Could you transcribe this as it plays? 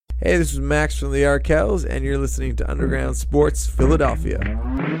Hey, this is Max from the Arkells, and you're listening to Underground Sports Philadelphia.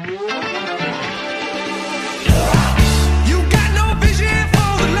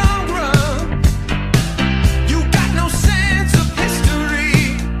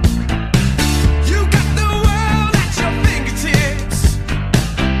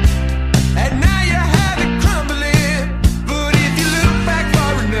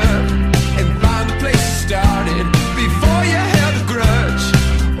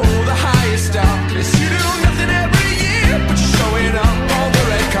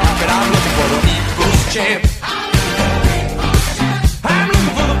 Champ. I'm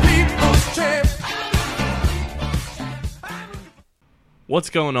looking for the people's champ. What's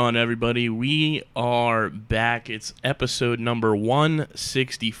going on, everybody? We are back. It's episode number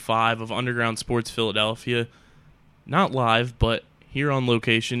 165 of Underground Sports Philadelphia. Not live, but here on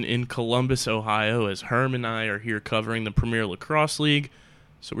location in Columbus, Ohio, as Herm and I are here covering the Premier Lacrosse League.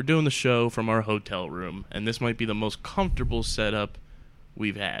 So we're doing the show from our hotel room, and this might be the most comfortable setup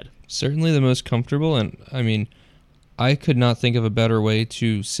we've had. Certainly the most comfortable, and I mean, I could not think of a better way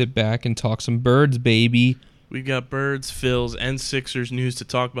to sit back and talk some birds, baby. We've got Birds, Phils, and Sixers news to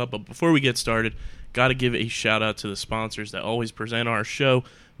talk about, but before we get started, got to give a shout-out to the sponsors that always present our show: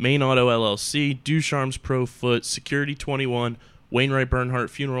 Main Auto LLC, Ducharme's Pro Foot, Security 21, Wainwright Bernhardt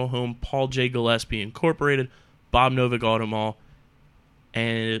Funeral Home, Paul J. Gillespie Incorporated, Bob Novick Auto Mall,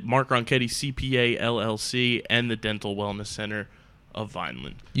 and Mark Ronchetti CPA LLC, and the Dental Wellness Center of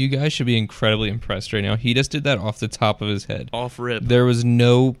Vineland. You guys should be incredibly impressed right now. He just did that off the top of his head. Off rip. There was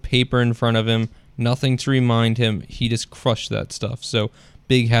no paper in front of him, nothing to remind him. He just crushed that stuff. So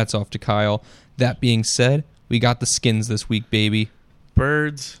big hats off to Kyle. That being said, we got the Skins this week, baby.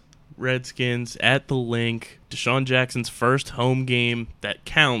 Birds, Redskins at the Link. Deshaun Jackson's first home game that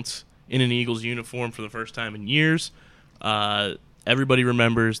counts in an Eagles uniform for the first time in years. Everybody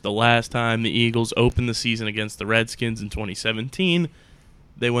remembers the last time the Eagles opened the season against the Redskins in 2017.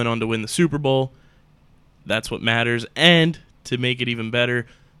 They went on to win the Super Bowl. That's what matters. And to make it even better,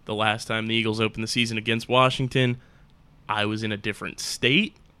 the last time the Eagles opened the season against Washington, I was in a different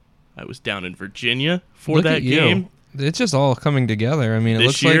state. I was down in Virginia for Look that at you. game. It's just all coming together. I mean, it This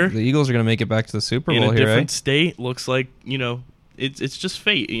looks year, like the Eagles are going to make it back to the Super In Bowl a here, different right? state. Looks like, it's just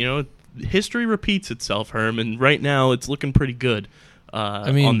fate. History repeats itself, Herm, and right now it's looking pretty good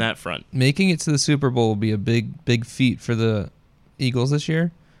on that front. Making it to the Super Bowl will be a big feat for the Eagles this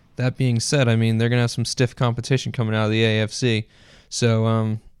year. That being said, I mean, they're going to have some stiff competition coming out of the AFC.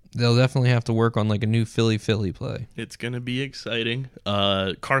 So they'll definitely have to work on like a new Philly play. It's going to be exciting.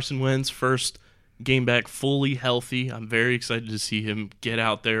 Carson Wentz, first game back fully healthy. I'm very excited to see him get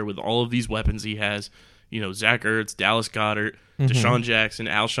out there with all of these weapons he has. Zach Ertz, Dallas Goedert, Deshaun Jackson,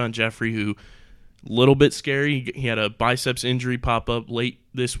 Alshon Jeffrey, who a little bit scary. He had a biceps injury pop up late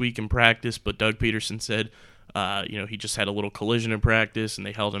this week in practice, but Doug Peterson said, he just had a little collision in practice, and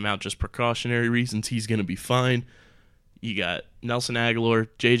they held him out just precautionary reasons. He's going to be fine. You got Nelson Aguilar,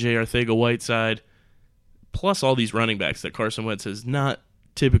 J.J. Arcega-Whiteside, plus all these running backs that Carson Wentz has not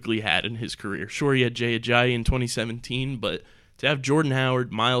typically had in his career. Sure, he had Jay Ajayi in 2017, but to have Jordan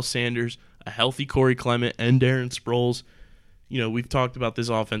Howard, Miles Sanders, a healthy Corey Clement, and Darren Sproles, we've talked about this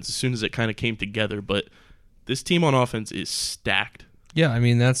offense as soon as it kind of came together, but this team on offense is stacked. Yeah, I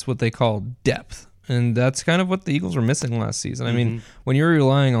mean, that's what they call depth. And that's kind of what the Eagles were missing last season. I mean, when you were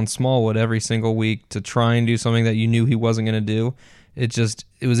relying on Smallwood every single week to try and do something that you knew he wasn't going to do, it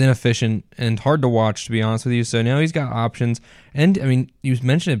was inefficient and hard to watch, to be honest with you. So now he's got options. And, I mean, you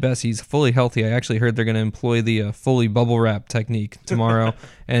mentioned it best. He's fully healthy. I actually heard they're going to employ the fully bubble wrap technique tomorrow,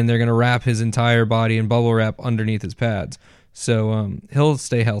 and they're going to wrap his entire body in bubble wrap underneath his pads. So he'll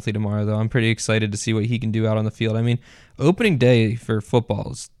stay healthy tomorrow, though. I'm pretty excited to see what he can do out on the field. I mean, opening day for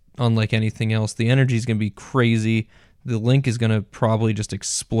football is unlike anything else. The energy is going to be crazy. The Link is going to probably just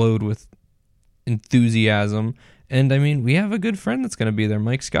explode with enthusiasm. And, I mean, we have a good friend that's going to be there,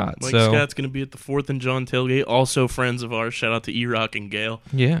 Mike Scott. Mike Scott's going to be at the 4th and John tailgate. Also friends of ours. Shout out to E-Rock and Gale.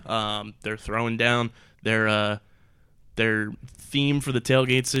 Yeah. They're throwing down. Their theme for the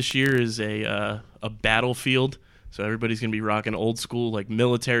tailgates this year is a battlefield. So everybody's going to be rocking old school, like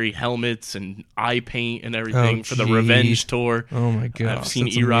military helmets and eye paint and everything for the Revenge Tour. Oh, my God. I've seen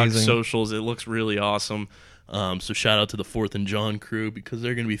E-Rock socials. It looks really awesome. So shout out to the 4th and John crew, because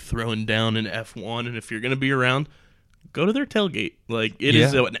they're going to be throwing down in F1. And if you're going to be around, go to their tailgate. Like, it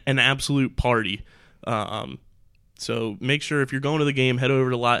is an absolute party. So make sure if you're going to the game, head over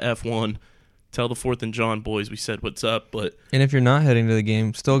to Lot F1. Tell the 4th and John boys we said what's up. And if you're not heading to the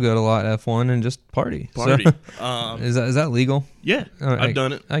game, still go to Lot F1 and just party. So, is that legal? Yeah, I've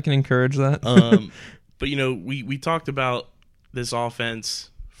done it. I can encourage that. But we talked about this offense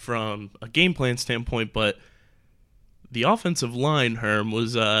from a game plan standpoint, but the offensive line, Herm,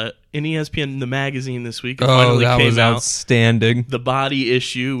 was in ESPN The Magazine this week. It finally that came was out. outstanding. The body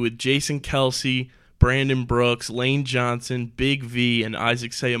issue with Jason Kelsey, Brandon Brooks, Lane Johnson, Big V, and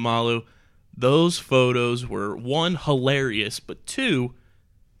Isaac Sayamalu. Those photos were, one, hilarious, but two,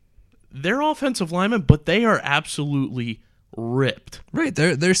 they're offensive linemen, but they are absolutely ripped. Right,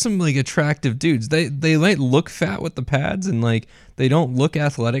 there's some like attractive dudes. They might look fat with the pads and like they don't look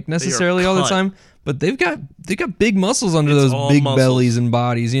athletic necessarily all the cut. time, but they've got big muscles under It's those all big muscles. bellies and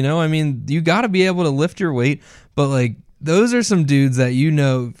bodies, you know? I mean, you got to be able to lift your weight, but like those are some dudes that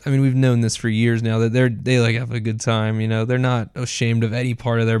I mean, we've known this for years now that they like have a good time, you know? They're not ashamed of any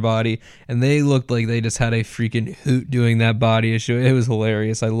part of their body, and they looked like they just had a freaking hoot doing that body issue. It was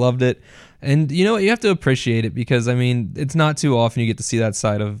hilarious. I loved it. And you know what? You have to appreciate it because, I mean, it's not too often you get to see that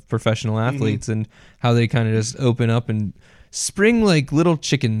side of professional athletes and how they kind of just open up and spring like little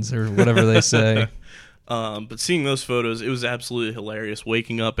chickens or whatever they say. But seeing those photos, it was absolutely hilarious.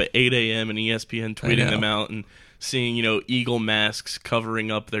 Waking up at 8 a.m. and ESPN tweeting them out and seeing, Eagle masks covering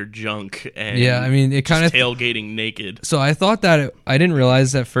up their junk and Yeah, I mean, it kind of tailgating naked. So I thought that I didn't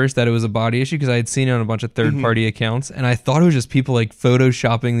realize at first that it was a body issue because I had seen it on a bunch of third-party accounts, and I thought it was just people like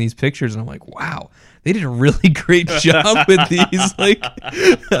photoshopping these pictures, and I'm like, wow, they did a really great job with these. Like,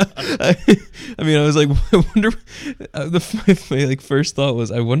 I mean, I was like, I wonder. My like first thought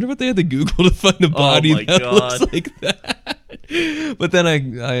was, I wonder what they had to Google to find a body my that looks God. like that. But then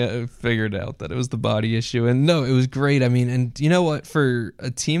I figured out that it was the body issue, and no, it was great. I mean, and you know what? For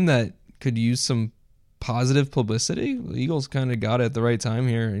a team that could use some positive publicity, the Eagles kind of got it at the right time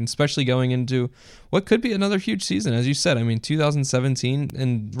here, and especially going into what could be another huge season. As you said, I mean, 2017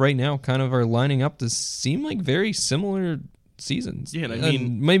 and right now kind of are lining up to seem like very similar seasons. Yeah, and I mean-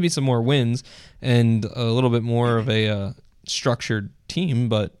 and maybe some more wins and a little bit more of a structured team,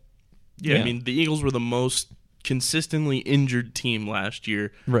 but Yeah, Yeah. I mean, the Eagles were the most consistently injured team last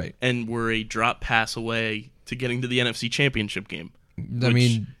year. right. And were a drop pass away to getting to the NFC Championship game. I Which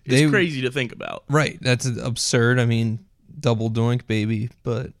mean, is crazy to think about. Right, that's absurd. I mean, double doink, baby,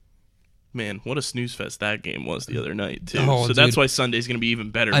 but Man, what a snooze fest that game was the other night, too. Oh, so that's dude. why Sunday's going to be even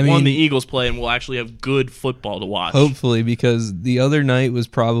better. I One, mean- the Eagles play, and we'll actually have good football to watch. hopefully, because the other night was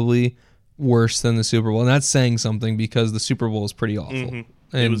probably worse than the Super Bowl, and that's saying something because the Super Bowl is pretty awful. Mhm.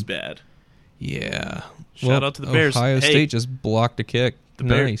 And It was bad. yeah. Shout out to the Bears. Ohio Hey, State just blocked a kick. The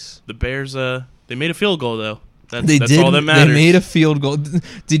Bears, Nice. The Bears, they made a field goal, though. That's They all that matters. They made a field goal.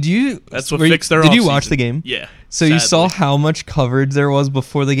 Did you? That's what were you- fixed their Did you watch offseason. the game? Yeah. So you sadly. saw how much coverage there was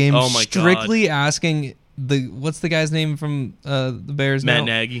before the game. Oh, my God. Strictly asking what's the guy's name from the Bears? Matt now?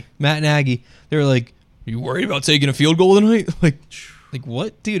 Nagy. Matt Nagy. They were like, "Are you worried about taking a field goal tonight?" Like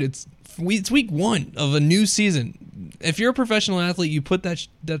what, dude? It's week one of a new season. If you're a professional athlete, you put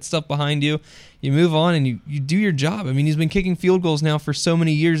that stuff behind you. You move on and you do your job. I mean, he's been kicking field goals now for so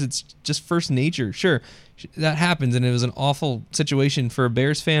many years. It's just first nature. Sure, that happens, and it was an awful situation for a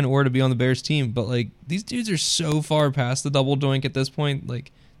Bears fan or to be on the Bears team. But like these dudes are so far past the double doink at this point.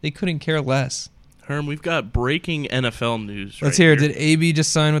 Like they couldn't care less. Herm, we've got breaking NFL news. Let's right hear it. here. Did AB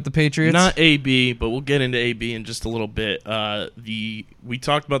just sign with the Patriots? Not AB, but we'll get into AB in just a little bit. We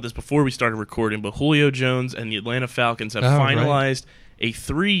talked about this before we started recording, but Julio Jones and the Atlanta Falcons have Right. finalized a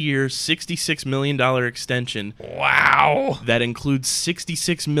 3-year, $66 million extension. Wow. That includes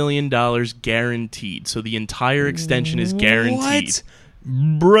 $66 million guaranteed. So the entire extension is guaranteed. What?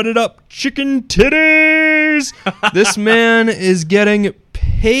 Bread it up, chicken titties. This man is getting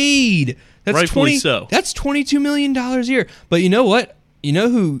paid. That's Rightfully so. That's $22 million a year. But you know what? You know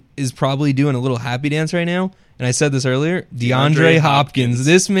who is probably doing a little happy dance right now? And I said this earlier. DeAndre Hopkins.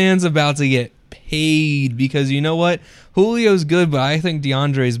 This man's about to get paid because you know what? Julio's good, but I think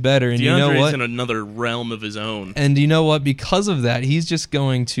DeAndre's better. And you know DeAndre's what? in another realm of his own. And you know what? Because of that, he's just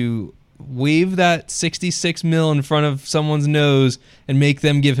going to wave that 66 mil in front of someone's nose and make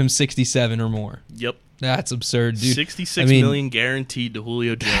them give him 67 or more. Yep. That's absurd, dude. $66 million guaranteed to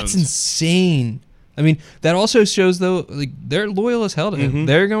Julio Jones. That's insane. I mean, that also shows, though, like they're loyal as hell to him.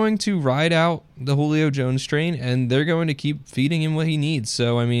 They're going to ride out the Julio Jones train, and they're going to keep feeding him what he needs.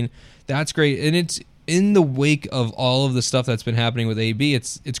 So, I mean, that's great. And it's in the wake of all of the stuff that's been happening with AB.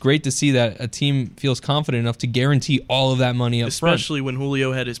 It's great to see that a team feels confident enough to guarantee all of that money up front. Especially when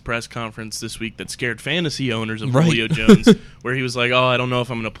Julio had his press conference this week that scared fantasy owners of Right. Julio Jones, where he was like, "Oh, I don't know if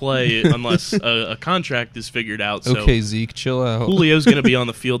I'm going to play unless a contract is figured out." So Okay, Zeke, chill out. Julio's going to be on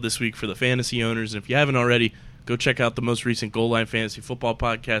the field this week for the fantasy owners. And if you haven't already, go check out the most recent Goal Line Fantasy Football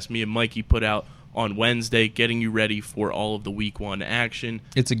podcast me and Mikey put out on Wednesday, getting you ready for all of the Week 1 action.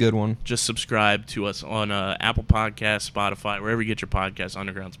 It's a good one. Just subscribe to us on Apple Podcasts, Spotify, wherever you get your podcasts,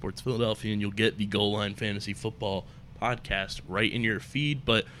 Underground Sports Philadelphia, and you'll get the Goal Line Fantasy Football podcast right in your feed.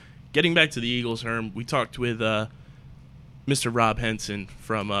 But getting back to the Eagles, Herm, we talked with Mr. Rob Henson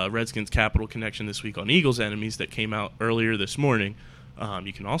from Redskins Capital Connection this week on Eagles Enemies that came out earlier this morning.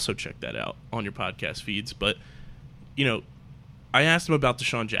 You can also check that out on your podcast feeds. But, I asked him about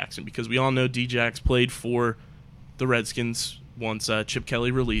Deshaun Jackson because we all know D-Jax played for the Redskins once Chip Kelly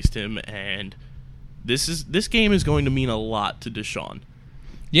released him, and this game is going to mean a lot to Deshaun.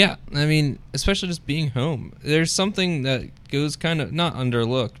 Yeah, I mean, especially just being home. There's something that goes kind of not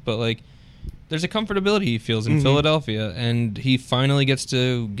underlooked, but there's a comfortability he feels in Philadelphia, and he finally gets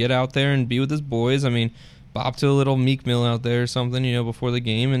to get out there and be with his boys. I mean, bop to a little Meek Mill out there or something, before the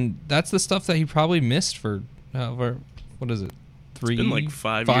game, and that's the stuff that he probably missed for what is it? It's been like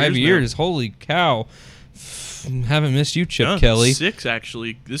 5 years. 5 years. Holy cow. Haven't missed you, Chip Kelly. 6,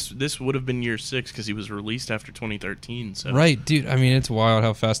 actually. This would have been year 6 because he was released after 2013. So. Right, dude. I mean, it's wild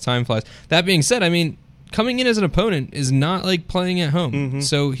how fast time flies. That being said, I mean, coming in as an opponent is not like playing at home. Mm-hmm.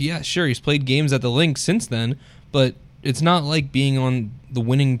 So, yeah, sure, he's played games at the Link since then, but it's not like being on the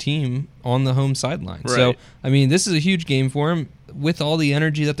winning team on the home sideline. Right. So, I mean, this is a huge game for him. With all the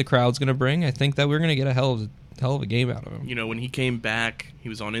energy that the crowd's going to bring, I think that we're going to get a hell of a game out of him. When he came back, he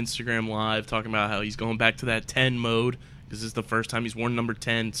was on Instagram Live talking about how he's going back to that 10 mode. This is the first time he's worn number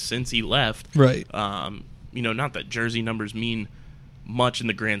 10 since he left. Right. Not that jersey numbers mean much in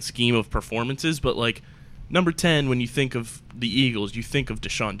the grand scheme of performances, but number 10, when you think of the Eagles, you think of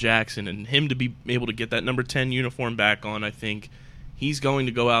Deshaun Jackson, and him to be able to get that number 10 uniform back on, I think he's going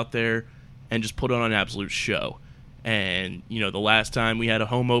to go out there and just put on an absolute show. And, the last time we had a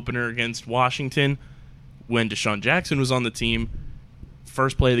home opener against Washington, when Deshaun Jackson was on the team,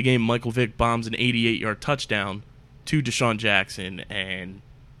 first play of the game, Michael Vick bombs an 88-yard touchdown to Deshaun Jackson, and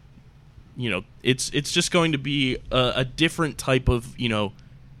it's just going to be a different type of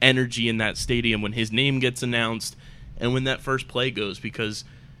energy in that stadium when his name gets announced and when that first play goes, because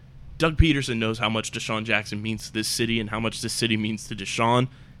Doug Peterson knows how much Deshaun Jackson means to this city and how much this city means to Deshaun,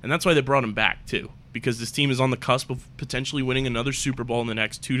 and that's why they brought him back too, because this team is on the cusp of potentially winning another Super Bowl in the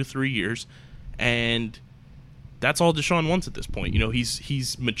next 2 to 3 years, and that's all Deshaun wants at this point.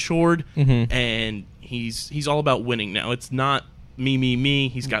 He's matured, and he's all about winning now. It's not me.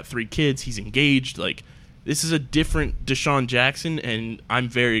 He's got 3 kids. He's engaged. This is a different Deshaun Jackson, and I'm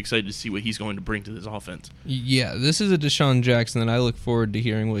very excited to see what he's going to bring to this offense. Yeah, this is a Deshaun Jackson that I look forward to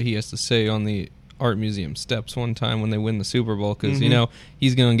hearing what he has to say on the Art Museum steps one time when they win the Super Bowl, because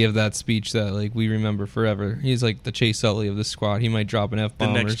he's going to give that speech that we remember forever. He's like the Chase Utley of the squad. He might drop an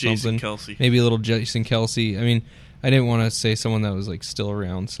F-bomb or something. Jason Kelce. Maybe a little Jason Kelce. I mean, I didn't want to say someone that was still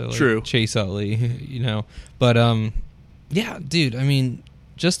around, so True. Chase Utley, But yeah, dude. I mean,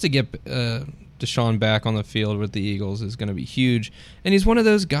 just to get Deshaun back on the field with the Eagles is going to be huge, and he's one of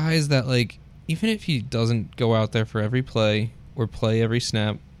those guys that even if he doesn't go out there for every play or play every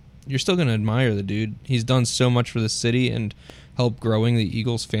snap, you're still going to admire the dude. He's done so much for the city and helped growing the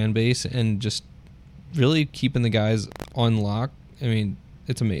Eagles fan base and just really keeping the guys on lock. I mean,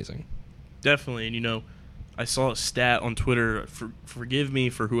 it's amazing. Definitely. And, I saw a stat on Twitter. Forgive me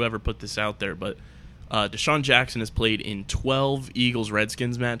for whoever put this out there, but Deshaun Jackson has played in 12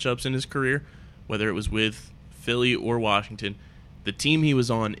 Eagles-Redskins matchups in his career, whether it was with Philly or Washington. The team he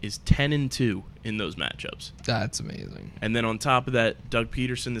was on is 10-2 in those matchups. That's amazing. And then on top of that, Doug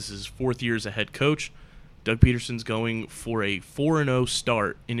Peterson, this is his 4th year as a head coach. Doug Peterson's going for a 4-0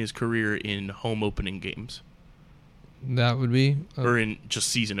 start in his career in home opening games. That would be... or in just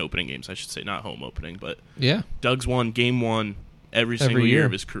season opening games, I should say, not home opening. But yeah, Doug's won game 1 every single year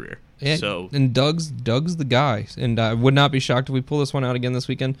of his career. Yeah, so and Doug's the guy. And I would not be shocked if we pull this one out again this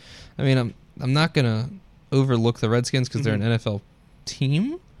weekend. I mean, I'm not going to overlook the Redskins because they're an NFL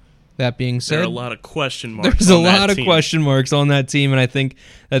team. That being said, there are a lot of question marks. There's a lot of question marks on that team, and I think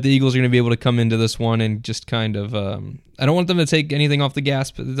that the Eagles are going to be able to come into this one and just kind of. I don't want them to take anything off the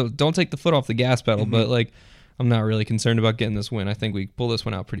gas. Don't take the foot off the gas pedal. But I'm not really concerned about getting this win. I think we pull this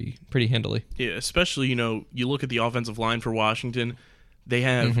one out pretty handily. Yeah, especially you look at the offensive line for Washington. They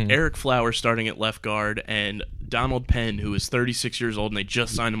have Eric Flowers starting at left guard and Donald Penn, who is 36 years old, and they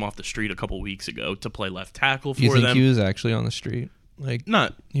just signed him off the street a couple weeks ago to play left tackle for them. You think he was actually on the street?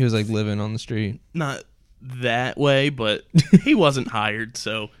 He was living on the street. Not that way, but he wasn't hired.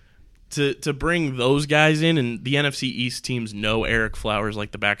 So to bring those guys in, and the NFC East teams know Eric Flowers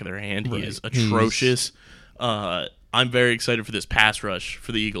like the back of their hand. Right. He is atrocious. I'm very excited for this pass rush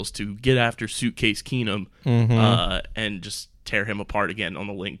for the Eagles to get after Suitcase Keenum and just tear him apart again on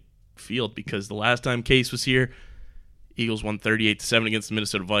the Link Field, because the last time Case was here, Eagles won 38-7 against the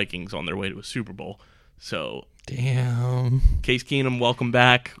Minnesota Vikings on their way to a Super Bowl. So, Damn. Case Keenum, welcome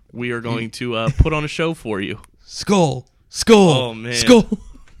back. We are going to put on a show for you. Skull. Oh, man. Skull.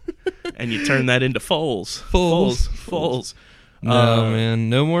 And you turn that into Foles. Foles. No, man.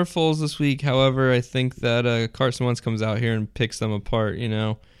 No more Foles this week. However, I think that Carson Wentz comes out here and picks them apart,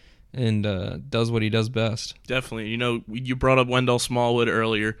 and does what he does best. Definitely. You brought up Wendell Smallwood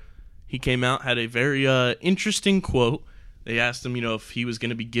earlier. He came out, had a very interesting quote. They asked him, if he was going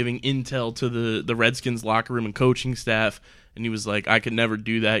to be giving intel to the Redskins locker room and coaching staff, and he was like, I could never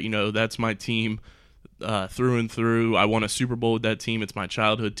do that. That's my team through and through. I won a Super Bowl with that team. It's my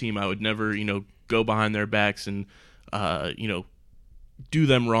childhood team. I would never, go behind their backs and, do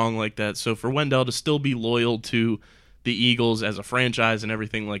them wrong like that. So for Wendell to still be loyal to the Eagles as a franchise and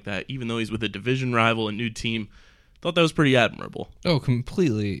everything like that, even though he's with a division rival and new team, thought that was pretty admirable. Oh,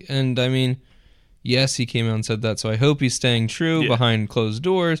 completely. And I mean, yes, he came out and said that, so I hope he's staying true behind closed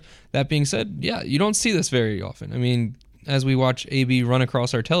doors. That being said, yeah, you don't see this very often. I mean, as we watch AB run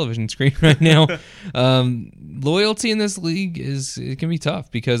across our television screen right now, loyalty in this league it can be tough,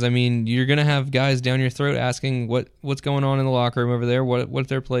 because I mean, you're gonna have guys down your throat asking what's going on in the locker room over there, what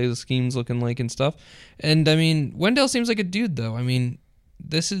their play schemes looking like and stuff. And I mean, Wendell seems like a dude, though. I mean,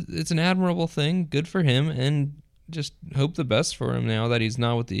 it's an admirable thing, good for him, and just hope the best for him now that he's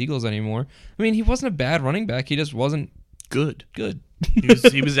not with the Eagles anymore. I mean, he wasn't a bad running back, he just wasn't good.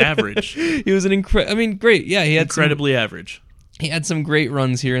 He was average. He was great. Yeah, he had incredibly average. He had some great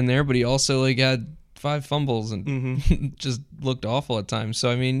runs here and there, but he also had 5 fumbles and just looked awful at times. So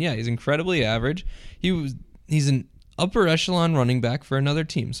I mean, yeah, he's incredibly average. He's an upper echelon running back for another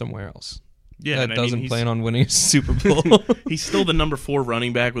team somewhere else. Yeah, that doesn't plan on winning a Super Bowl. He's still the number 4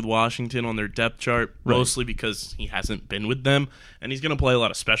 running back with Washington on their depth chart, mostly because he hasn't been with them, and he's going to play a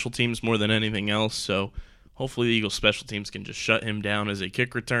lot of special teams more than anything else. So hopefully the Eagles special teams can just shut him down as a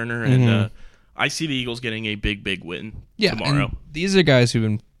kick returner, and I see the Eagles getting a big win tomorrow. And these are guys who've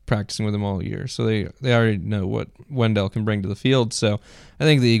been practicing with him all year, so they already know what Wendell can bring to the field. So I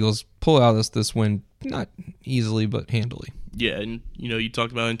think the Eagles pull out this win, not easily, but handily. Yeah, and you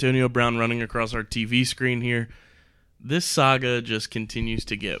talked about Antonio Brown running across our TV screen here. This saga just continues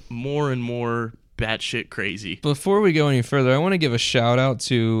to get more and more batshit crazy. Before we go any further, I want to give a shout out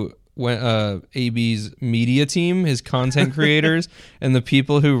to AB's media team, his content creators, and the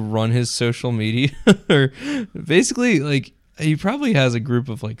people who run his social media. Are basically, like, he probably has a group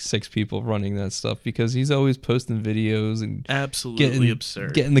of 6 people running that stuff, because he's always posting videos and absolutely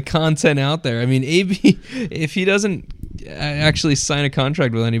absurd, getting the content out there. I mean, AB, if he doesn't actually sign a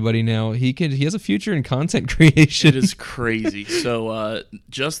contract with anybody now, he has a future in content creation. It is crazy. So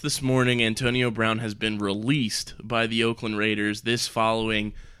just this morning, Antonio Brown has been released by the Oakland Raiders. This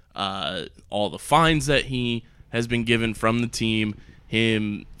following all the fines that he has been given from the team,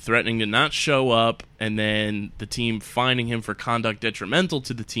 him threatening to not show up, and then the team fining him for conduct detrimental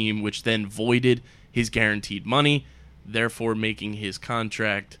to the team, which then voided his guaranteed money, therefore making his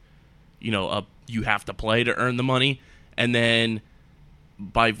contract, you have to play to earn the money. And then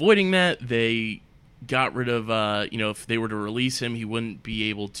by voiding that, they got rid of, if they were to release him, he wouldn't be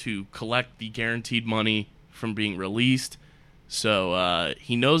able to collect the guaranteed money from being released. So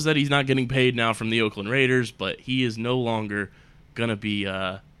he knows that he's not getting paid now from the Oakland Raiders, but he is no longer going to be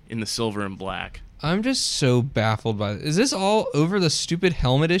in the silver and black. I'm just so baffled by this. Is this all over the stupid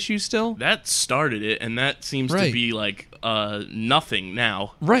helmet issue still? That started it, and that seems to be nothing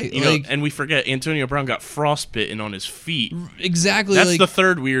now. Right. And we forget Antonio Brown got frostbitten on his feet. Exactly. That's the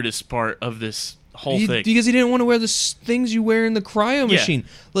third weirdest part of this whole thing. Because he didn't want to wear the things you wear in the cryo machine.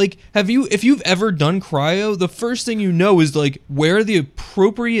 If you've ever done cryo, the first thing you know is wear the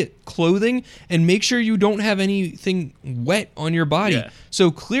appropriate clothing and make sure you don't have anything wet on your body. Yeah.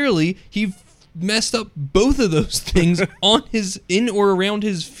 So clearly he messed up both of those things on in or around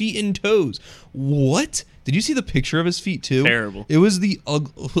his feet and toes. What? Did you see the picture of his feet too? Terrible. It was the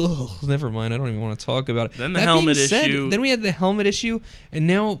never mind. I don't even want to talk about it. Then the helmet issue. Then we had the helmet issue, and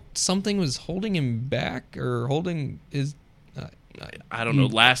now something was holding him back or holding his. I don't know.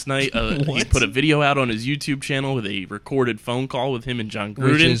 Last night, he put a video out on his YouTube channel with a recorded phone call with him and John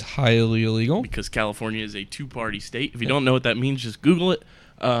Gruden, which is highly illegal because California is a 2-party state. If you don't know what that means, just Google it.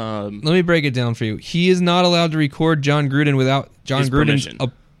 Let me break it down for you. He is not allowed to record John Gruden without John Gruden's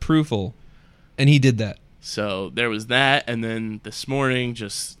approval, and he did that. So there was that, and then this morning,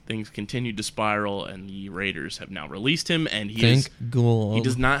 just things continued to spiral, and the Raiders have now released him, and he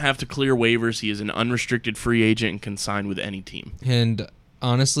does not have to clear waivers. He is an unrestricted free agent and can sign with any team. And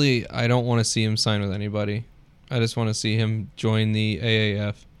honestly, I don't want to see him sign with anybody. I just want to see him join the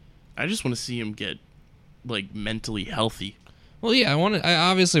AAF. I just want to see him get like mentally healthy. Well, yeah, I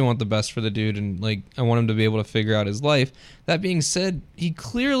obviously want the best for the dude, and like I want him to be able to figure out his life. That being said, he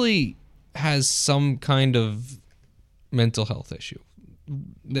clearly has some kind of mental health issue,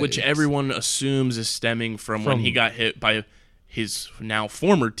 Which everyone assumes is stemming from when he got hit by his now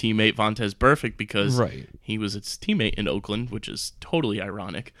former teammate Vontaze Burfict, because he was its teammate in Oakland, which is totally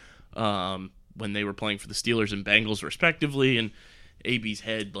ironic, when they were playing for the Steelers and Bengals respectively, and AB's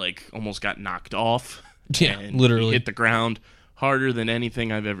head like almost got knocked off. Yeah, and literally he hit the ground harder than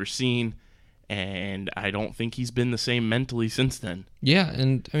anything I've ever seen, and I don't think he's been the same mentally since then. Yeah,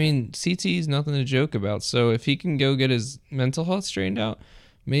 and I mean, CT is nothing to joke about. So if he can go get his mental health straightened out,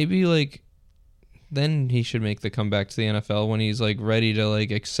 maybe like then he should make the comeback to the NFL when he's like ready to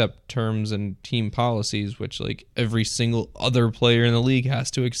like accept terms and team policies, which like every single other player in the league has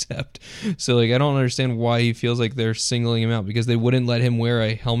to accept. So like I don't understand why he feels like they're singling him out, because they wouldn't let him wear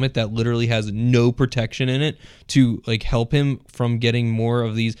a helmet that literally has no protection in it to like help him from getting more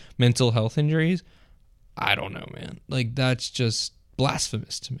of these mental health injuries. I don't know, man. Like that's just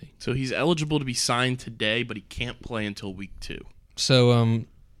blasphemous to me. So he's eligible to be signed today, but he can't play until week 2. So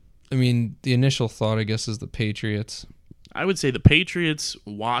I mean, the initial thought, I guess, is the Patriots. I would say the Patriots,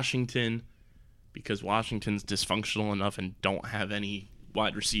 Washington, because Washington's dysfunctional enough and don't have any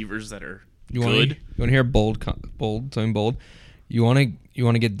wide receivers that are good. You want to hear something bold? You want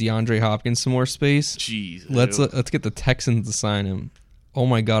to get DeAndre Hopkins some more space? Jeez. Let's get the Texans to sign him. Oh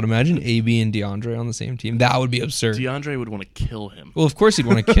my God! Imagine AB and DeAndre on the same team. That would be absurd. DeAndre would want to kill him. Well, of course he'd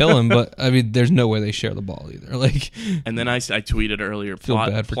want to kill him, but I mean, there's no way they share the ball either. Like, and then I tweeted earlier, Feel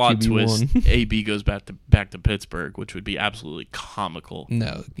bad for plot QB1. twist: AB goes back to Pittsburgh, which would be absolutely comical.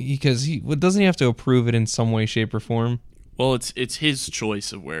 No, because doesn't he have to approve it in some way, shape, or form? Well, it's his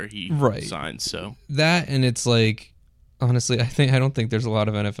choice of where he signs. So that, and it's like. Honestly, I don't think there's a lot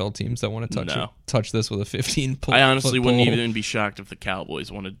of NFL teams that want to touch this with a 15 pull. I honestly wouldn't even be shocked if the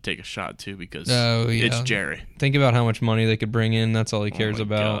Cowboys wanted to take a shot too, because it's Jerry. Think about how much money they could bring in. That's all he cares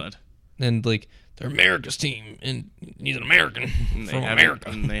about. God. And like they're America's team, and he's an American from America.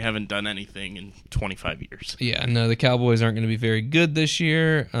 And they haven't done anything in 25 years. Yeah, no, the Cowboys aren't going to be very good this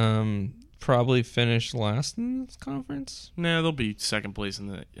year. Probably finish last in this conference. No, they'll be second place in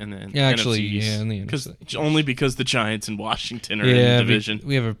the actually, NFC East. Yeah, in the NFC. Only because the Giants and Washington are in the division.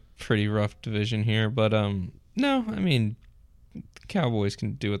 We have a pretty rough division here, but no, I mean, the Cowboys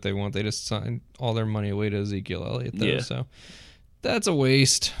can do what they want. They just signed all their money away to Ezekiel Elliott, though, so that's a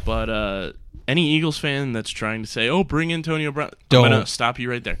waste. But any Eagles fan that's trying to say, "Oh, bring Antonio Brown," I'm gonna stop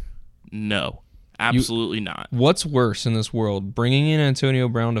you right there. No. Absolutely not. What's worse in this world, bringing in Antonio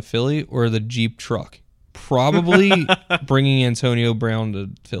Brown to Philly or the Jeep truck? Probably bringing Antonio Brown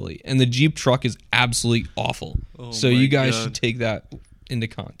to Philly. And the Jeep truck is absolutely awful. So you guys should take that into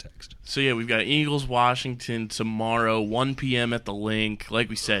context. So, yeah, we've got Eagles, Washington tomorrow, 1 p.m. at the Link. Like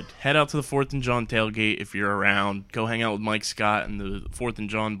we said, head out to the 4th and John tailgate if you're around. Go hang out with Mike Scott and the 4th and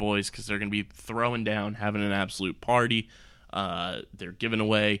John boys, because they're going to be throwing down, having an absolute party. They're giving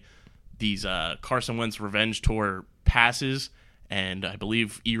away these Carson Wentz Revenge Tour passes, and I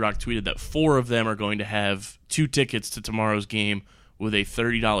believe E-Rock tweeted that 4 of them are going to have 2 tickets to tomorrow's game with a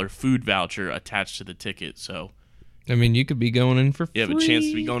 $30 food voucher attached to the ticket. So, I mean, you could be going in for free. You have a chance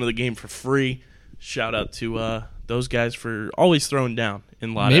to be going to the game for free. Shout out to those guys for always throwing down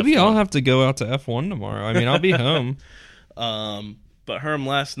in live. Maybe F1. I'll have to go out to F1 tomorrow. I mean, I'll be home. But Herm,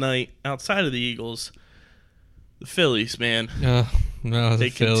 last night, outside of the Eagles, the Phillies, man. No, they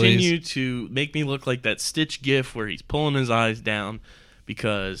continue to make me look like that Stitch gif where he's pulling his eyes down,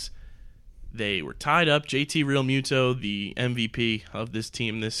 because they were tied up. JT Realmuto, the MVP of this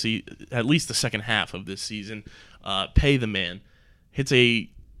team this season, at least the second half of this season, pay the man, hits a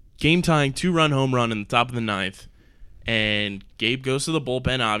game-tying 2-run home run in the top of the 9th, and Gabe goes to the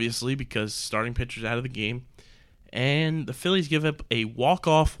bullpen, obviously, because starting pitcher's out of the game, and the Phillies give up a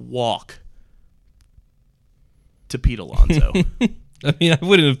walk-off walk to Pete Alonso. I mean, I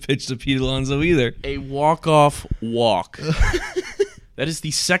wouldn't have pitched to Pete Alonso either. A walk-off walk. That is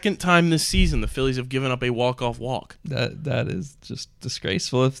the second time this season the Phillies have given up a walk-off walk. That is just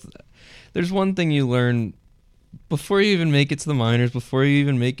disgraceful. If there's one thing you learn before you even make it to the minors, before you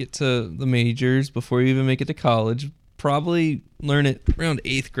even make it to the majors, before you even make it to college, probably learn it around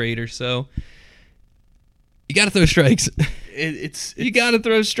 8th grade or so. You got to throw strikes. You got to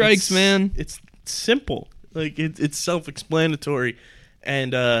throw strikes, man. It's simple. Like, it's self-explanatory.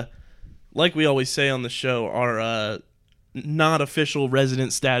 And like we always say on the show, our not official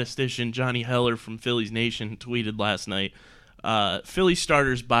resident statistician, Johnny Heller from Phillies Nation, tweeted last night, Philly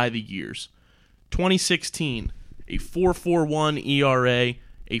starters by the years. 2016, a 4.41 ERA,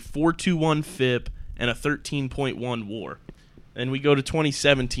 a 4.21 FIP, and a 13.1 WAR. Then we go to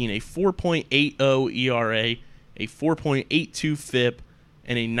 2017, a 4.80 ERA, a 4.82 FIP,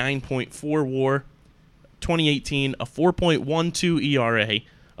 and a 9.4 WAR. 2018, a 4.12 ERA,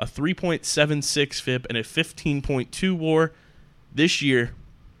 a 3.76 FIP, and a 15.2 WAR. This year,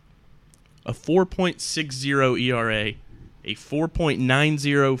 a 4.60 ERA, a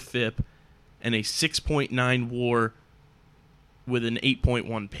 4.90 FIP, and a 6.9 WAR with an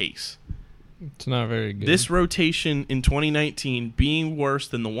 8.1 pace. It's not very good. This rotation in 2019 being worse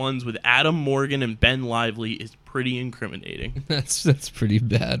than the ones with Adam Morgan and Ben Lively is pretty incriminating. That's pretty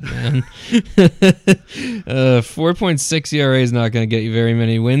bad, man. 4.6 ERA is not going to get you very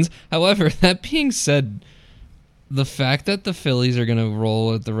many wins. However, that being said, the fact that the Phillies are going to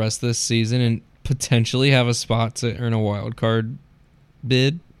roll at the rest of this season and potentially have a spot to earn a wild card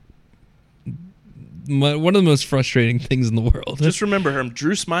bid, one of the most frustrating things in the world. Just remember him.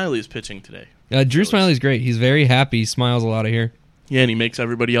 Drew Smiley is pitching today. Drew Smiley's great. He's very happy. He smiles a lot of here. Yeah, and he makes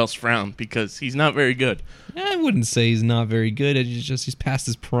everybody else frown because he's not very good. I wouldn't say he's not very good. It's just he's past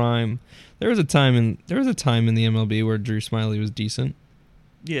his prime. There was a time in the MLB where Drew Smiley was decent.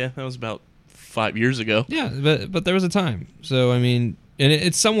 Yeah, that was about 5 years ago. Yeah, but there was a time. So I mean, and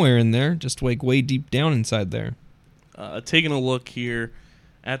it's somewhere in there, just like way deep down inside there. Taking a look here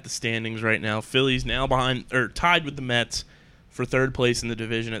at the standings right now, Phillies now tied with the Mets for third place in the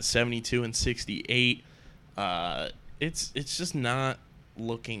division at 72 and 68. It's just not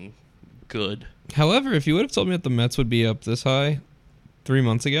looking good. However, if you would have told me that the Mets would be up this high 3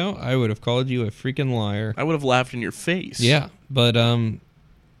 months ago, I would have called you a freaking liar. I would have laughed in your face. Yeah, but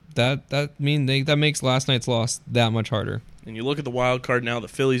that makes last night's loss that much harder. And you look at the wild card now, the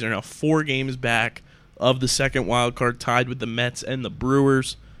Phillies are now 4 games back of the second wild card, tied with the Mets and the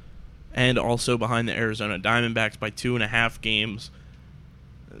Brewers, and also behind the Arizona Diamondbacks by 2.5 games.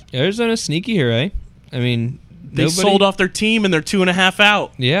 Arizona's sneaky here, eh? I mean, they sold off their team and they're 2.5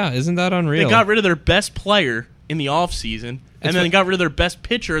 out. Yeah, isn't that unreal? They got rid of their best player in the offseason, and then they got rid of their best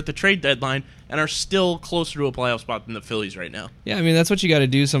pitcher at the trade deadline and are still closer to a playoff spot than the Phillies right now. Yeah, I mean, that's what you got to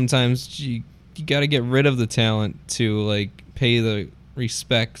do sometimes. You got to get rid of the talent to, like, pay the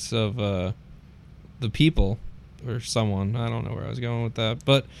respects of the people or someone. I don't know where I was going with that.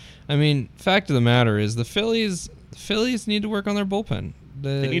 But, I mean, fact of the matter is the Phillies need to work on their bullpen.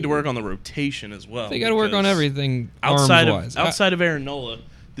 They need to work on the rotation as well. They got to work on everything outside arms-wise. Outside of Aaron Nola,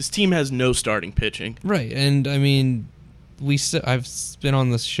 this team has no starting pitching. Right, and I mean, I've been on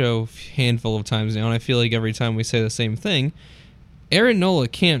this show a handful of times now, and I feel like every time we say the same thing, Aaron Nola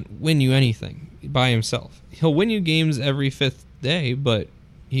can't win you anything by himself. He'll win you games every 5th day, but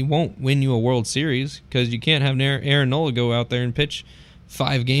he won't win you a World Series because you can't have Aaron Nola go out there and pitch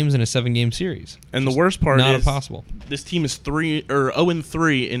 5 games in a 7-game series. And the worst part not is impossible. This team is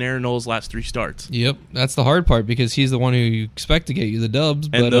 0-3 in Aaron Nola's last 3 starts. Yep, that's the hard part because he's the one who you expect to get you the dubs.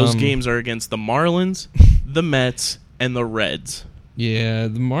 And those games are against the Marlins, the Mets, and the Reds. Yeah,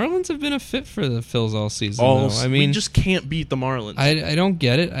 the Marlins have been a fit for the Phils all season. I mean, we just can't beat the Marlins. I don't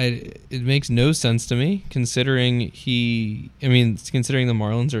get it. It makes no sense to me considering the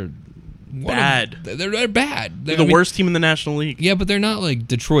Marlins are bad. They're bad. They're the worst team in the National League. Yeah, but they're not like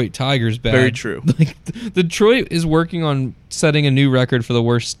Detroit Tigers bad. Very true. Like Detroit is working on setting a new record for the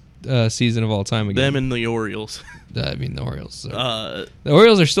worst season of all time again. Them and the Orioles. I mean, the Orioles. The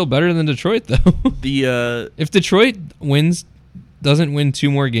Orioles are still better than Detroit, though. If Detroit doesn't win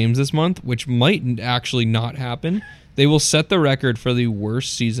 2 more games this month, which might actually not happen, they will set the record for the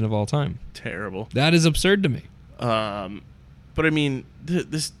worst season of all time. Terrible. That is absurd to me. But I mean,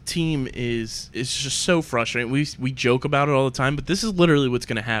 this team is just so frustrating. We joke about it all the time, but this is literally what's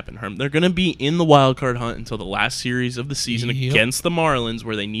going to happen, Herm. They're going to be in the wild card hunt until the last series of the season against the Marlins,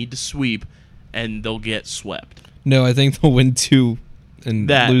 where they need to sweep, and they'll get swept. No, I think they'll win 2 and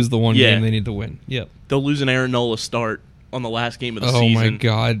lose the one game they need to win. Yep. They'll lose an Aaron Nola start on the last game of the season. Oh my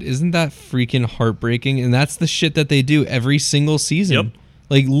God. Isn't that freaking heartbreaking? And that's the shit that they do every single season. Yep.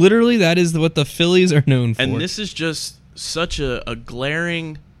 Like, literally, that is what the Phillies are known for. And this is just such a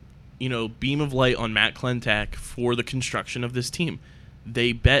glaring, beam of light on Matt Klentak for the construction of this team.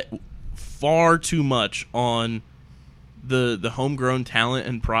 They bet far too much on the homegrown talent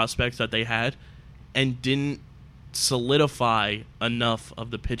and prospects that they had and didn't solidify enough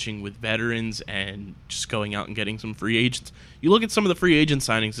of the pitching with veterans and just going out and getting some free agents. You look at some of the free agent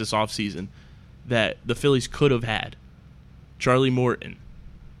signings this offseason that the Phillies could have had. Charlie Morton.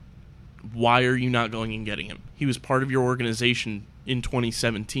 Why are you not going and getting him? He was part of your organization in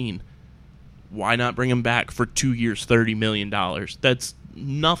 2017. Why not bring him back for 2 years, $30 million? That's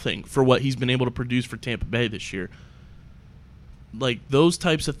nothing for what he's been able to produce for Tampa Bay this year. Like, those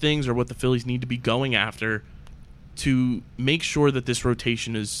types of things are what the Phillies need to be going after to make sure that this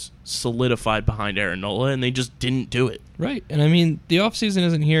rotation is solidified behind Aaron Nola, and they just didn't do it. Right. And I mean, the offseason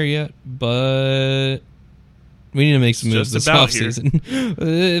isn't here yet, but we need to make some moves this offseason.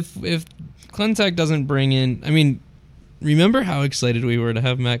 If Klentak doesn't bring in, I mean, remember how excited we were to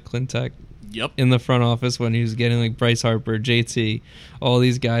have Matt Klentak in the front office when he was getting like Bryce Harper, JT, all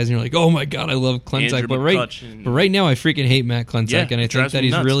these guys, and you're like, oh my God, I love Klentak. But right now I freaking hate Matt Klentak, and I think that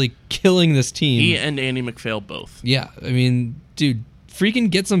he's really killing this team. He and Andy McPhail both. Yeah, I mean, dude, freaking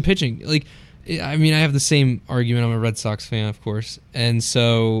get some pitching. Like, I mean, I have the same argument. I'm a Red Sox fan, of course. And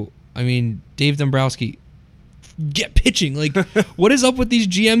so, I mean, Dave Dombrowski, get pitching. Like, what is up with these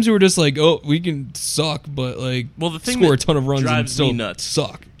GMs who are just like, oh, we can suck, but like, the thing score a ton of runs and still nuts.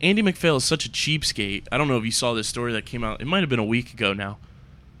 Suck. Andy McPhail is such a cheapskate. I don't know if you saw this story that came out. It might have been a week ago now.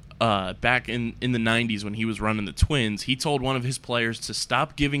 Back in the 90s when he was running the Twins, he told one of his players to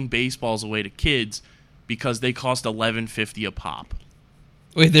stop giving baseballs away to kids because they cost $11.50 a pop.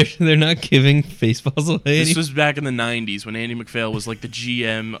 Wait, they're not giving baseballs away? This was back in the 90s when Andy McPhail was like the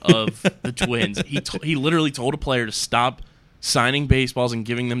GM of the Twins. He literally told a player to stop signing baseballs and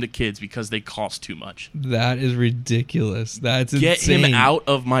giving them to kids because they cost too much. That is ridiculous. That's Get insane. him out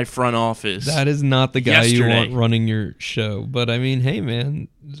of my front office. That is not the guy you want running your show. But I mean, hey man,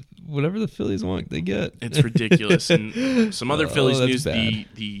 whatever the Phillies want, they get. It's ridiculous. And some other Phillies news: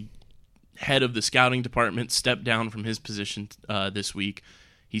 the head of the scouting department stepped down from his position this week.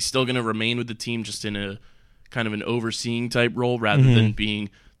 He's still going to remain with the team, just in a kind of an overseeing type role rather than being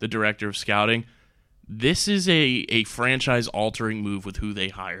the director of scouting. This is a franchise-altering move with who they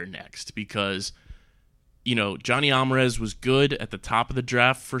hire next because, you know, Johnny Alvarez was good at the top of the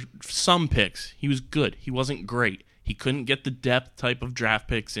draft for some picks. He was good. He wasn't great. He couldn't get the depth type of draft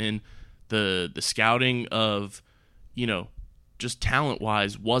picks in. The scouting of, you know, just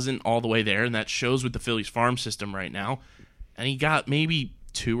talent-wise wasn't all the way there, and that shows with the Phillies farm system right now. And he got maybe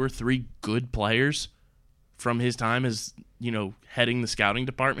 2 or 3 good players from his time as, you know, heading the scouting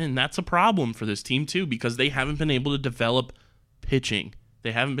department, and that's a problem for this team too because they haven't been able to develop pitching.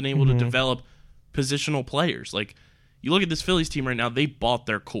 They haven't been able to develop positional players. Like, you look at this Phillies team right now, they bought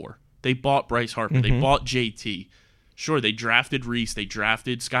their core. They bought Bryce Harper. They bought JT. Sure, they drafted Reese. They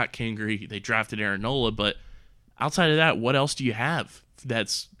drafted Scott Kingery. They drafted Aaron Nola, but outside of that, what else do you have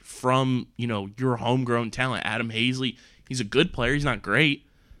that's from, you know, your homegrown talent? Adam Hazley, he's a good player. He's not great.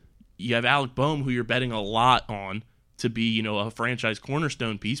 You have Alec Boehm, who you're betting a lot on to be, you know, a franchise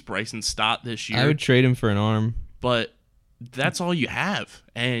cornerstone piece. Bryson Stott this year. I would trade him for an arm. But that's all you have.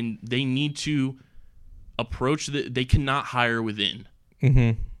 And they need to approach they cannot hire within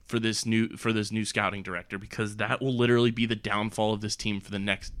for this new scouting director because that will literally be the downfall of this team for the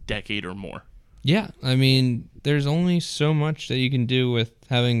next decade or more. Yeah, I mean, there's only so much that you can do with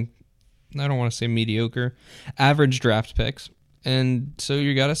having, I don't want to say mediocre, average draft picks. And so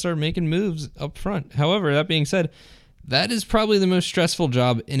you got to start making moves up front. However, that being said, that is probably the most stressful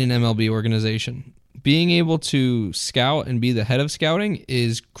job in an MLB organization. Being able to scout and be the head of scouting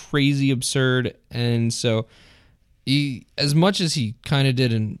is crazy absurd. And so as much as he kind of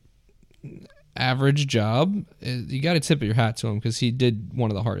did an average job, you got to tip your hat to him because he did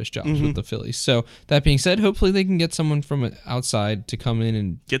one of the hardest jobs with the Phillies. So that being said, hopefully they can get someone from outside to come in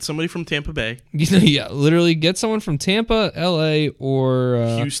and get somebody from Tampa Bay. Yeah, literally get someone from Tampa, LA, or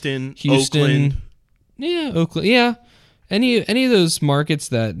Houston, Oakland. Yeah, Oakland. Yeah, any of those markets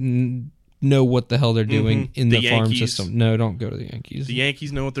that know what the hell they're doing in the farm system. No, don't go to the Yankees. The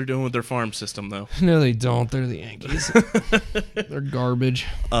Yankees know what they're doing with their farm system, though. No, they don't. They're the Yankees. They're garbage.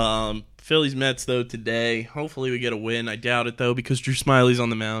 Phillies Mets though today. Hopefully we get a win. I doubt it though because Drew Smyly's on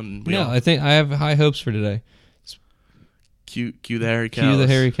the mound. And I think I have high hopes for today. Cue the Harry Kalas. Cue the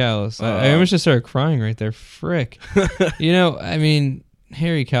Harry Kalas. I almost just started crying right there. Frick. You know, I mean,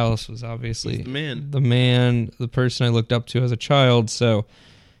 Harry Kalas was obviously the man, the person I looked up to as a child. So,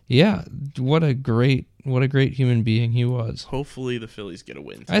 yeah, what a great human being he was. Hopefully the Phillies get a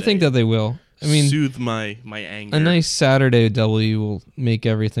win today. I think that they will. I mean, soothe my anger. A nice Saturday W will make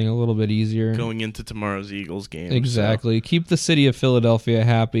everything a little bit easier. Going into tomorrow's Eagles game. Exactly. So. Keep the city of Philadelphia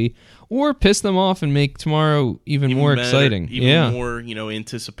happy or piss them off and make tomorrow even more exciting. Even more,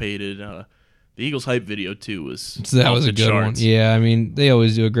 anticipated. The Eagles hype video, too, was a good one. Yeah, I mean, they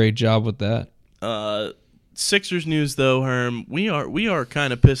always do a great job with that. Sixers news, though, Herm, we are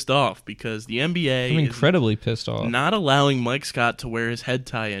kind of pissed off because the NBA I'm incredibly pissed off. Not allowing Mike Scott to wear his head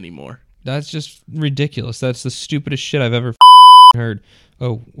tie anymore. That's just ridiculous. That's the stupidest shit I've ever heard.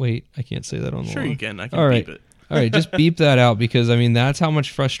 Oh, wait, I can't say that on the Sure line. you can. I can beep it. All right, just beep that out because, I mean, that's how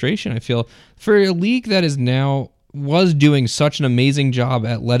much frustration I feel. For a league that is now was doing such an amazing job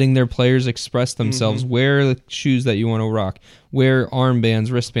at letting their players express themselves, wear the shoes that you want to rock, wear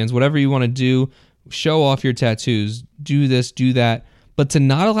armbands, wristbands, whatever you want to do, show off your tattoos, do this, do that. But to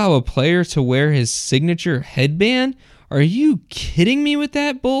not allow a player to wear his signature headband? Are you kidding me with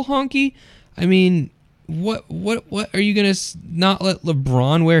that, Bull Honky? I mean, what are you going to not let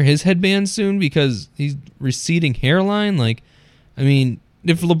LeBron wear his headband soon because he's receding hairline? Like, I mean,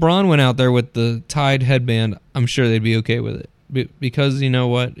 if LeBron went out there with the tied headband, I'm sure they'd be okay with it. Because you know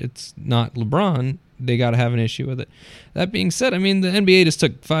what? It's not LeBron. They got to have an issue with it. That being said, I mean, the NBA just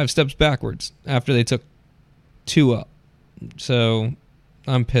took 5 steps backwards after they took 2 up. So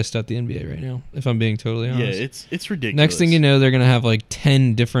I'm pissed at the NBA right now, if I'm being totally honest. Yeah, it's ridiculous. Next thing you know, they're going to have like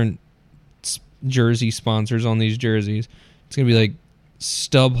 10 different jersey sponsors on these jerseys. It's going to be like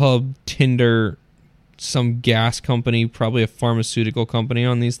StubHub, Tinder, some gas company, probably a pharmaceutical company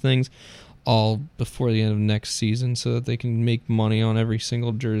on these things, all before the end of next season so that they can make money on every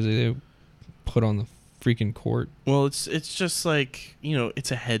single jersey they put on the freaking court. Well, it's just like,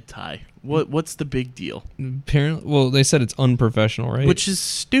 it's a head tie. What's the big deal? Apparently, well, they said it's unprofessional, right? Which is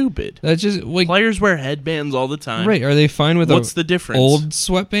stupid. That's just like players wear headbands all the time. Right? Are they fine with what's the difference? Old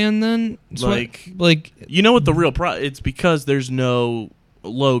sweatband then? Like you know what the real it's because there's no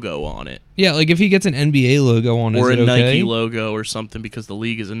logo on it. Yeah, like if he gets an NBA logo on it, or is a it okay? Nike logo or something because the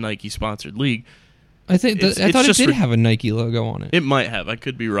league is a Nike sponsored league. I think I thought it did have a Nike logo on it. It might have. I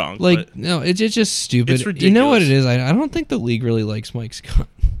could be wrong. Like but no, it's just stupid. It's ridiculous. You know what it is? I don't think the league really likes Mike Scott.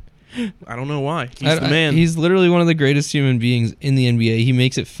 I don't know why. He's the man. He's literally one of the greatest human beings in the NBA. He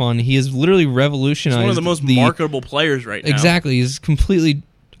makes it fun. He has literally revolutionized. He's one of the most marketable players right now. Exactly. He's completely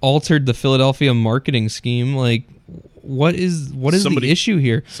altered the Philadelphia marketing scheme. Like, what is the issue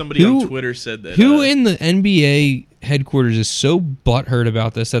here? Somebody on Twitter said that. Who in the NBA headquarters is so butthurt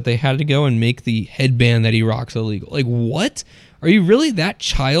about this that they had to go and make the headband that he rocks illegal? Like, what? Are you really that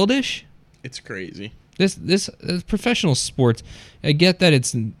childish? It's crazy. This professional sports. I get that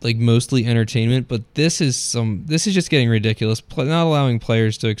it's like mostly entertainment, but this is just getting ridiculous. Not allowing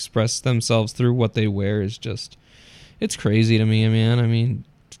players to express themselves through what they wear is just, it's crazy to me, man. I mean,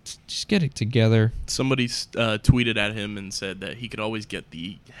 just get it together. Somebody tweeted at him and said that he could always get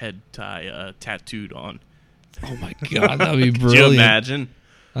the head tie tattooed on. Oh my god, that'd be brilliant. Could you imagine?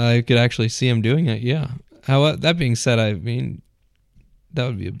 I could actually see him doing it. Yeah. That being said, I mean, that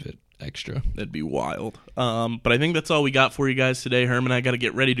would be a bit extra. That'd be wild. But I think that's all we got for you guys today. Herman, I got to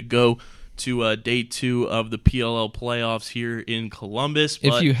get ready to go to day 2 of the PLL playoffs here in Columbus.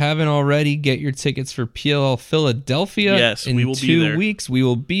 But if you haven't already, get your tickets for PLL Philadelphia. Yes, in we will 2 be there. weeks. We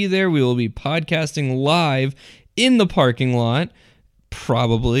will be there. We will be podcasting live in the parking lot.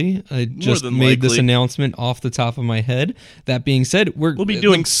 Probably. I just made this announcement off the top of my head. That being said, we'll be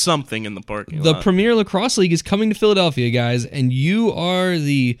doing something in the parking lot. The Premier Lacrosse League is coming to Philadelphia, guys, and you are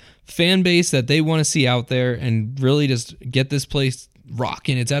the fan base that they want to see out there and really just get this place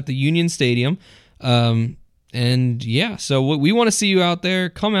rocking. It's at the Union Stadium. And yeah, so we want to see you out there.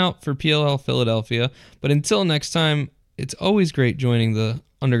 Come out for PLL Philadelphia. But until next time, it's always great joining the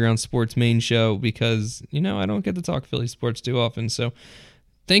Underground Sports main show because, I don't get to talk Philly sports too often. So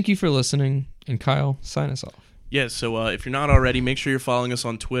thank you for listening. And Kyle, sign us off. Yeah, so if you're not already, make sure you're following us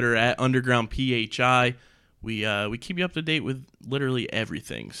on Twitter at UndergroundPHI. We keep you up to date with literally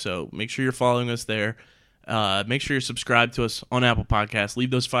everything. So make sure you're following us there. Make sure you're subscribed to us on Apple Podcasts.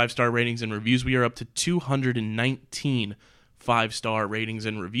 Leave those 5-star ratings and reviews. We are up to 219 5-star ratings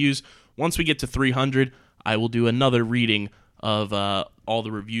and reviews. Once we get to 300, I will do another reading of all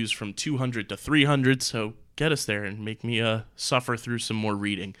the reviews from 200 to 300. So get us there and make me suffer through some more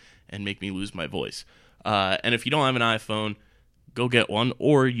reading and make me lose my voice. And if you don't have an iPhone, go get one.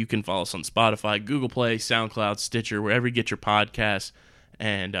 Or you can follow us on Spotify, Google Play, SoundCloud, Stitcher, wherever you get your podcasts.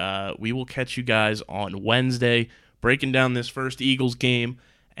 And we will catch you guys on Wednesday, breaking down this first Eagles game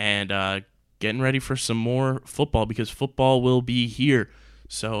and getting ready for some more football because football will be here.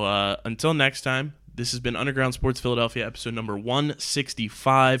 So until next time, this has been Underground Sports Philadelphia, episode number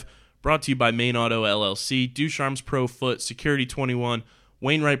 165, brought to you by Main Auto LLC, Ducharme's Pro Foot, Security 21,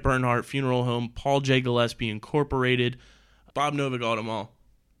 Wainwright Bernhardt Funeral Home, Paul J. Gillespie Incorporated, Bob Novak Auto Mall,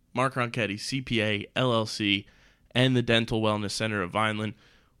 Mark Ronchetti, CPA, LLC, and the Dental Wellness Center of Vineland.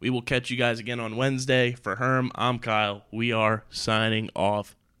 We will catch you guys again on Wednesday. For Herm, I'm Kyle. We are signing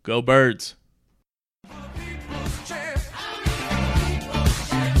off. Go Birds!